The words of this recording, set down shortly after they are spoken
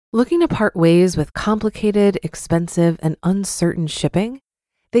Looking to part ways with complicated, expensive, and uncertain shipping?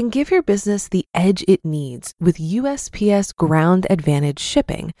 Then give your business the edge it needs with USPS Ground Advantage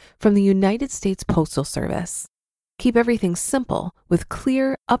shipping from the United States Postal Service. Keep everything simple with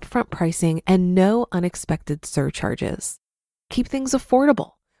clear, upfront pricing and no unexpected surcharges. Keep things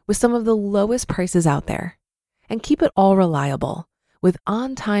affordable with some of the lowest prices out there. And keep it all reliable with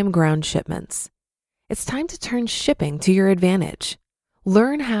on-time ground shipments. It's time to turn shipping to your advantage.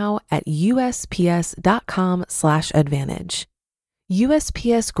 Learn how at USPS.com/advantage.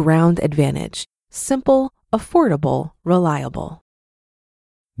 USPS Ground Advantage. Simple, affordable, reliable.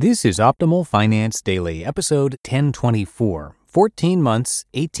 This is Optimal Finance Daily, episode 1024, 14 months,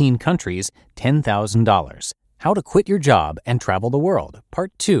 18 countries, $10,000. How to Quit Your Job and Travel the World,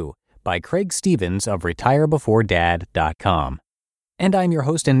 Part 2, by Craig Stevens of RetireBeforeDad.com. And I'm your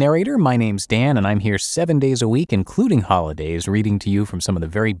host and narrator. My name's Dan, and I'm here 7 days a week, including holidays, reading to you from some of the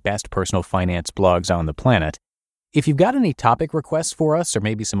very best personal finance blogs on the planet. If you've got any topic requests for us, or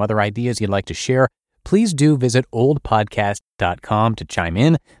maybe some other ideas you'd like to share, please do visit oldpodcast.com to chime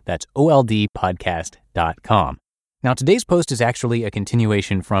in. That's oldpodcast.com. Now, today's post is actually a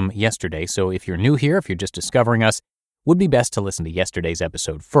continuation from yesterday, so if you're new here, if you're just discovering us, would be best to listen to yesterday's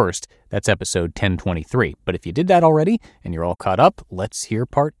episode first. That's episode 1023. But if you did that already and you're all caught up, let's hear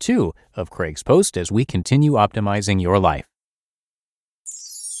part 2 of Craig's post as we continue optimizing your life.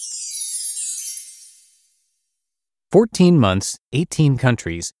 14 months, 18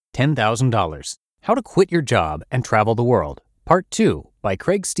 countries, $10,000. How to Quit Your Job and Travel the World, Part 2, by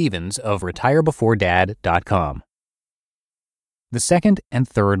Craig Stevens of RetireBeforeDad.com. The second and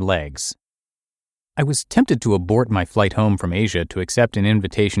third legs. I was tempted to abort my flight home from Asia to accept an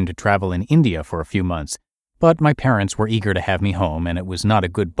invitation to travel in India for a few months, but my parents were eager to have me home, and it was not a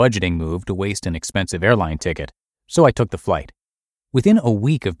good budgeting move to waste an expensive airline ticket, so I took the flight. Within a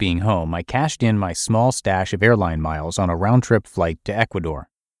week of being home, I cashed in my small stash of airline miles on a round-trip flight to Ecuador.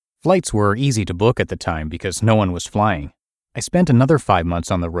 Flights were easy to book at the time because no one was flying. I spent another 5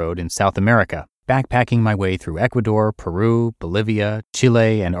 months on the road in South America, backpacking my way through Ecuador, Peru, Bolivia,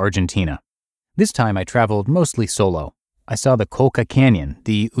 Chile, and Argentina. This time I traveled mostly solo. I saw the Colca Canyon,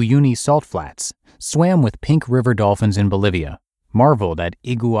 the Uyuni Salt Flats, swam with pink river dolphins in Bolivia, marveled at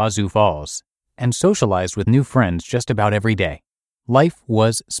Iguazu Falls, and socialized with new friends just about every day. Life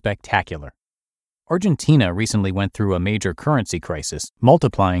was spectacular. Argentina recently went through a major currency crisis,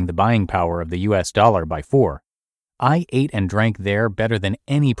 multiplying the buying power of the US dollar by 4. I ate and drank there better than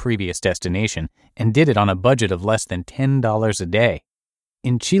any previous destination and did it on a budget of less than $10 a day.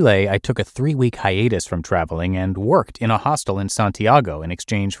 In Chile, I took a 3-week hiatus from traveling and worked in a hostel in Santiago in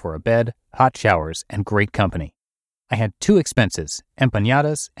exchange for a bed, hot showers, and great company. I had 2 expenses,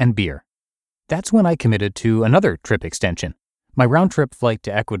 empanadas and beer. That's when I committed to another trip extension. My round-trip flight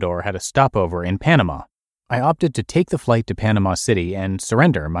to Ecuador had a stopover in Panama. I opted to take the flight to Panama City and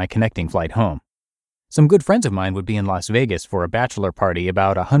surrender my connecting flight home. Some good friends of mine would be in Las Vegas for a bachelor party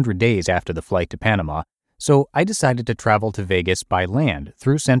about 100 days after the flight to Panama, so I decided to travel to Vegas by land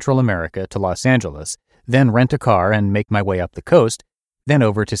through Central America to Los Angeles, then rent a car and make my way up the coast, then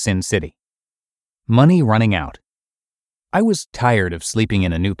over to Sin City. Money running out. I was tired of sleeping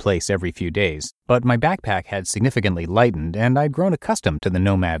in a new place every few days, but my backpack had significantly lightened and I'd grown accustomed to the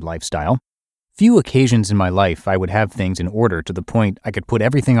nomad lifestyle. Few occasions in my life I would have things in order to the point I could put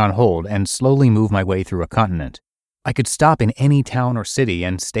everything on hold and slowly move my way through a continent. I could stop in any town or city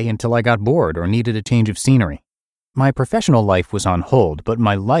and stay until I got bored or needed a change of scenery. My professional life was on hold, but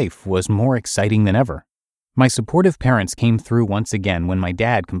my life was more exciting than ever. My supportive parents came through once again when my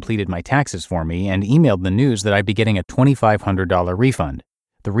dad completed my taxes for me and emailed the news that I'd be getting a $2,500 refund.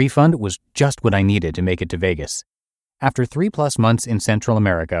 The refund was just what I needed to make it to Vegas. After 3+ months in Central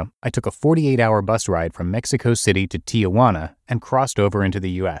America, I took a 48-hour bus ride from Mexico City to Tijuana and crossed over into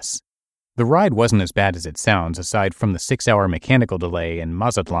the U.S. The ride wasn't as bad as it sounds, aside from the 6-hour mechanical delay in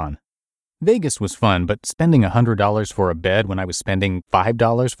Mazatlan. Vegas was fun, but spending $100 for a bed when I was spending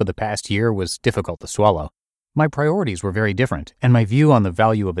 $5 for the past year was difficult to swallow. My priorities were very different, and my view on the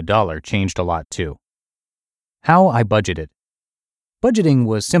value of a dollar changed a lot too. How I budgeted. Budgeting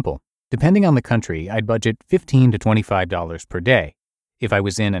was simple. Depending on the country, I'd budget $15 to $25 per day. If I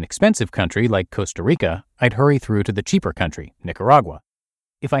was in an expensive country like Costa Rica, I'd hurry through to the cheaper country, Nicaragua.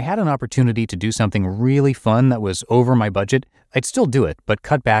 If I had an opportunity to do something really fun that was over my budget, I'd still do it, but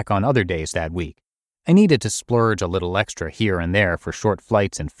cut back on other days that week. I needed to splurge a little extra here and there for short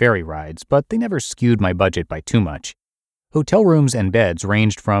flights and ferry rides, but they never skewed my budget by too much. Hotel rooms and beds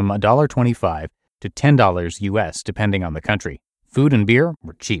ranged from $1.25 to $10 US depending on the country. Food and beer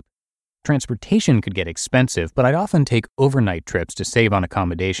were cheap. Transportation could get expensive, but I'd often take overnight trips to save on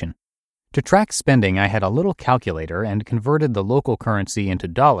accommodation. To track spending, I had a little calculator and converted the local currency into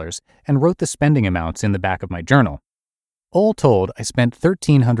dollars and wrote the spending amounts in the back of my journal. All told, I spent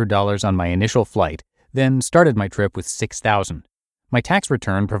 $1,300 on my initial flight, then started my trip with $6,000. My tax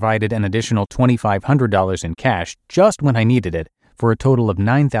return provided an additional $2,500 in cash just when I needed it, for a total of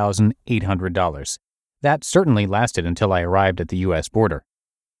 $9,800. That certainly lasted until I arrived at the U.S. border.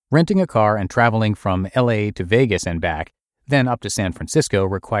 Renting a car and traveling from LA to Vegas and back, then up to San Francisco,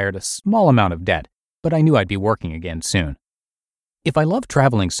 required a small amount of debt, but I knew I'd be working again soon. If I love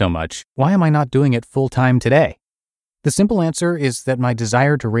traveling so much, why am I not doing it full-time today? The simple answer is that my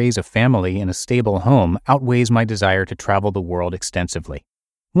desire to raise a family in a stable home outweighs my desire to travel the world extensively.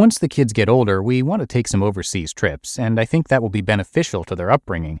 Once the kids get older, we want to take some overseas trips, and I think that will be beneficial to their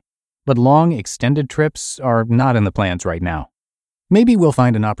upbringing. But long, extended trips are not in the plans right now. Maybe we'll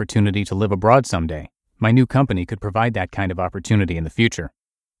find an opportunity to live abroad someday. My new company could provide that kind of opportunity in the future.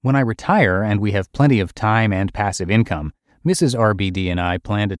 When I retire and we have plenty of time and passive income, Mrs. RBD and I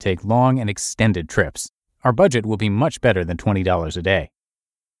plan to take long and extended trips. Our budget will be much better than $20 a day.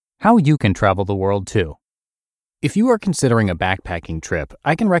 How you can travel the world too. If you are considering a backpacking trip,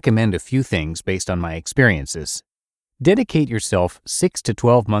 I can recommend a few things based on my experiences. Dedicate yourself 6 to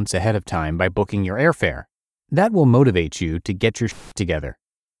 12 months ahead of time by booking your airfare. That will motivate you to get your shit together.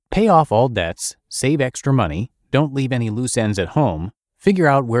 Pay off all debts, save extra money, don't leave any loose ends at home, figure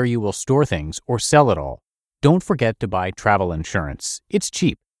out where you will store things or sell it all. Don't forget to buy travel insurance. It's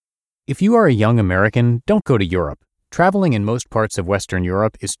cheap. If you are a young American, don't go to Europe. Traveling in most parts of Western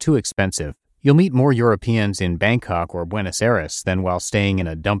Europe is too expensive. You'll meet more Europeans in Bangkok or Buenos Aires than while staying in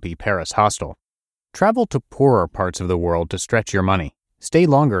a dumpy Paris hostel. Travel to poorer parts of the world to stretch your money. Stay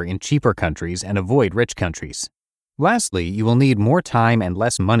longer in cheaper countries and avoid rich countries. Lastly, you will need more time and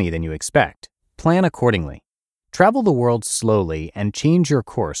less money than you expect. Plan accordingly. Travel the world slowly and change your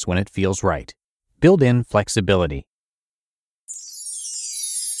course when it feels right. Build in flexibility.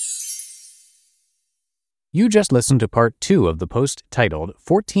 You just listened to part 2 of the post titled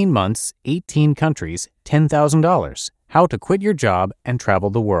 14 Months, 18 Countries, $10,000, How to Quit Your Job and Travel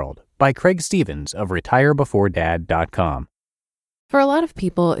the World by Craig Stevens of RetireBeforeDad.com. For a lot of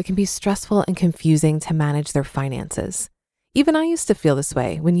people, it can be stressful and confusing to manage their finances. Even I used to feel this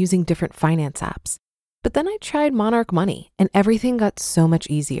way when using different finance apps. But then I tried Monarch Money and everything got so much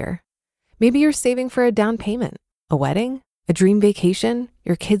easier. Maybe you're saving for a down payment, a wedding, a dream vacation,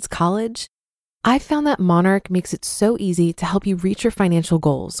 your kids' college. I found that Monarch makes it so easy to help you reach your financial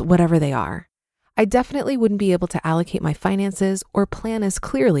goals, whatever they are. I definitely wouldn't be able to allocate my finances or plan as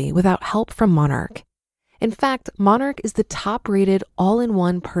clearly without help from Monarch. In fact, Monarch is the top-rated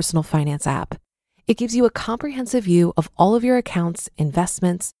all-in-one personal finance app. It gives you a comprehensive view of all of your accounts,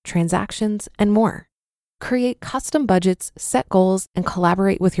 investments, transactions, and more. Create custom budgets, set goals, and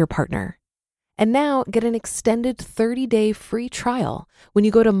collaborate with your partner. And now get an extended 30-day free trial when you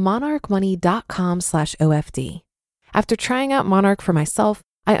go to monarchmoney.com/OFD. After trying out Monarch for myself,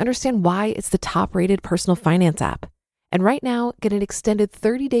 I understand why it's the top-rated personal finance app. And right now, get an extended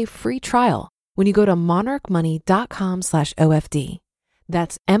 30-day free trial when you go to monarchmoney.com/OFD.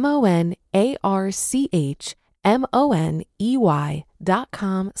 That's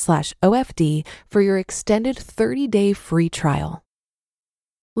monarchmoney.com/OFD for your extended 30-day free trial.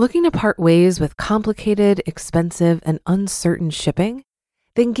 Looking to part ways with complicated, expensive, and uncertain shipping?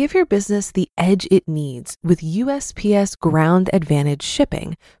 Then give your business the edge it needs with USPS Ground Advantage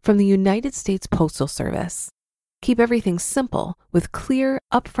shipping from the United States Postal Service. Keep everything simple with clear,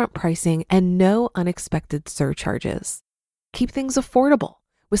 upfront pricing and no unexpected surcharges. Keep things affordable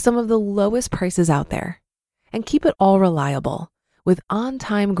with some of the lowest prices out there. And keep it all reliable with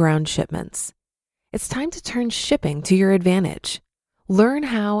on-time ground shipments. It's time to turn shipping to your advantage. Learn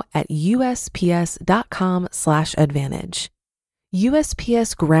how at USPS.com/advantage.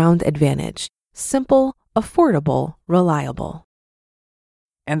 USPS Ground Advantage. Simple, affordable, reliable.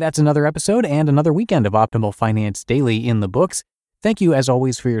 And that's another episode and another weekend of Optimal Finance Daily in the books. Thank you, as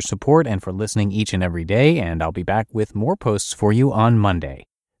always, for your support and for listening each and every day, and I'll be back with more posts for you on Monday.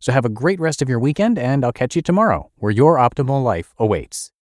 So have a great rest of your weekend, and I'll catch you tomorrow, where your optimal life awaits.